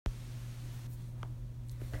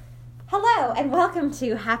Hello, and welcome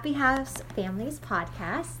to Happy House Families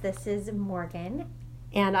Podcast. This is Morgan.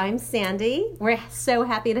 And I'm Sandy. We're so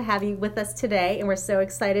happy to have you with us today, and we're so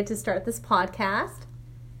excited to start this podcast.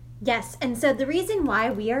 Yes, and so the reason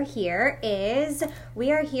why we are here is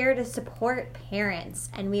we are here to support parents,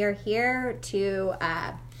 and we are here to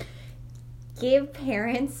give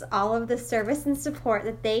parents all of the service and support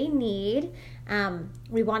that they need.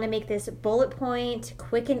 We want to make this bullet point,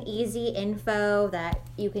 quick and easy info that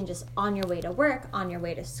you can just on your way to work, on your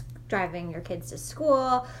way to driving your kids to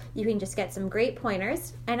school, you can just get some great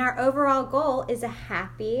pointers. And our overall goal is a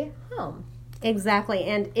happy home. Exactly.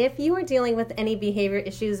 And if you are dealing with any behavior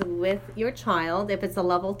issues with your child, if it's a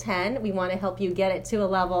level 10, we want to help you get it to a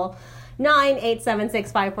level 9, 8, 7,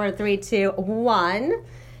 6, 5, 4, 3, 2, 1.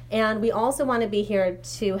 And we also want to be here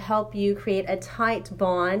to help you create a tight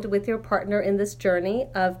bond with your partner in this journey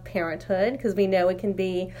of parenthood, because we know it can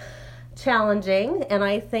be challenging. And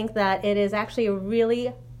I think that it is actually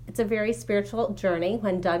it's a very spiritual journey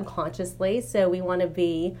when done consciously. So we want to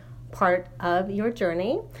be part of your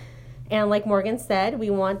journey. And like Morgan said, we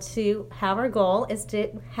want to have our goal is to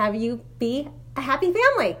have you be a happy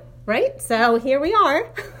family, right? So here we are.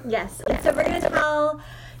 Yes. And so we're going to tell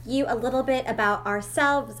you a little bit about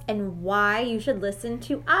ourselves and why you should listen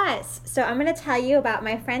to us. So I'm going to tell you about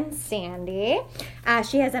my friend Sandy.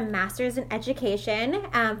 She has a master's in education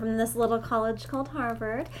from this little college called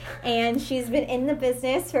Harvard, and she's been in the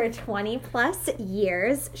business for 20 plus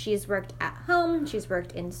years. She's worked at home, she's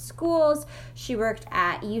worked in schools, she worked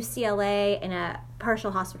at UCLA in a partial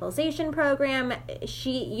hospitalization program.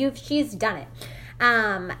 She's done it.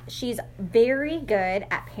 She's very good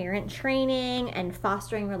at parent training and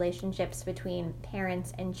fostering relationships between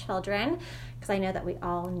parents and children, because I know that we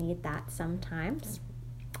all need that sometimes.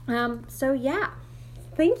 So yeah.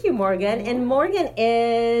 Thank you, Morgan. And Morgan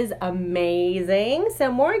is amazing.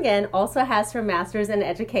 So Morgan also has her master's in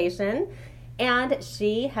education, and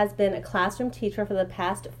she has been a classroom teacher for the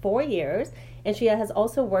past 4 years, and she has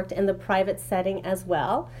also worked in the private setting as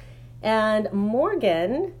well. And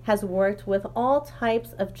Morgan has worked with all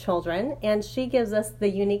types of children, and she gives us the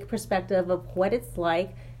unique perspective of what it's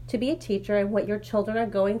like to be a teacher and what your children are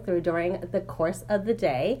going through during the course of the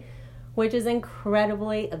day, which is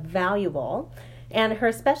incredibly valuable. And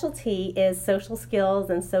her specialty is social skills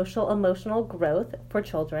and social emotional growth for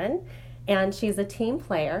children. And she's a team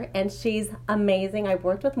player, and she's amazing. I've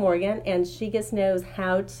worked with Morgan, and she just knows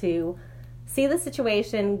how to see the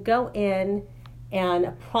situation, go in,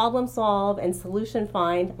 and problem solve and solution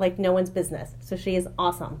find like no one's business. So she is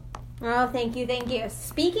awesome. Oh, thank you.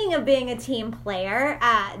 Speaking of being a team player,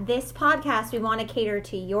 this podcast, we want to cater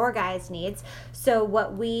to your guys' needs. So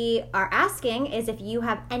what we are asking is if you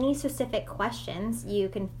have any specific questions, you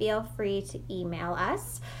can feel free to email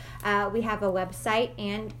us. We have a website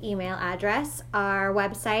and email address. Our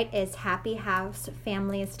website is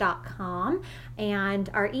happyhousefamilies.com, and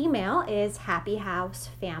our email is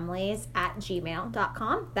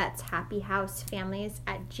happyhousefamilies@gmail.com. That's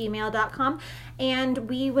happyhousefamilies@gmail.com. And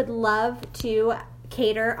we would love to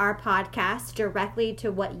cater our podcast directly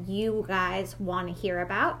to what you guys want to hear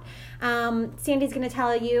about. Sandy's going to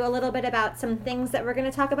tell you a little bit about some things that we're going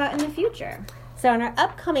to talk about in the future. So in our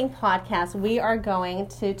upcoming podcast, we are going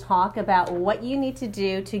to talk about what you need to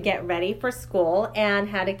do to get ready for school and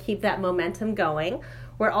how to keep that momentum going.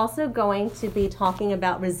 We're also going to be talking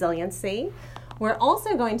about resiliency. We're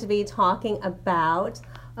also going to be talking about,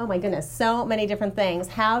 oh my goodness, so many different things,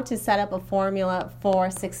 how to set up a formula for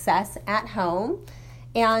success at home.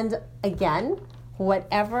 And again,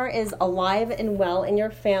 whatever is alive and well in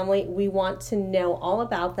your family, we want to know all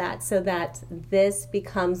about that so that this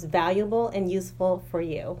becomes valuable and useful for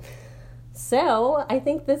you. So I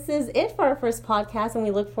think this is it for our first podcast, and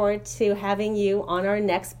we look forward to having you on our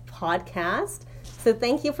next podcast. So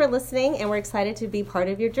thank you for listening, and we're excited to be part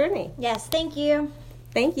of your journey. Yes, thank you.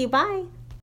 Thank you. Bye.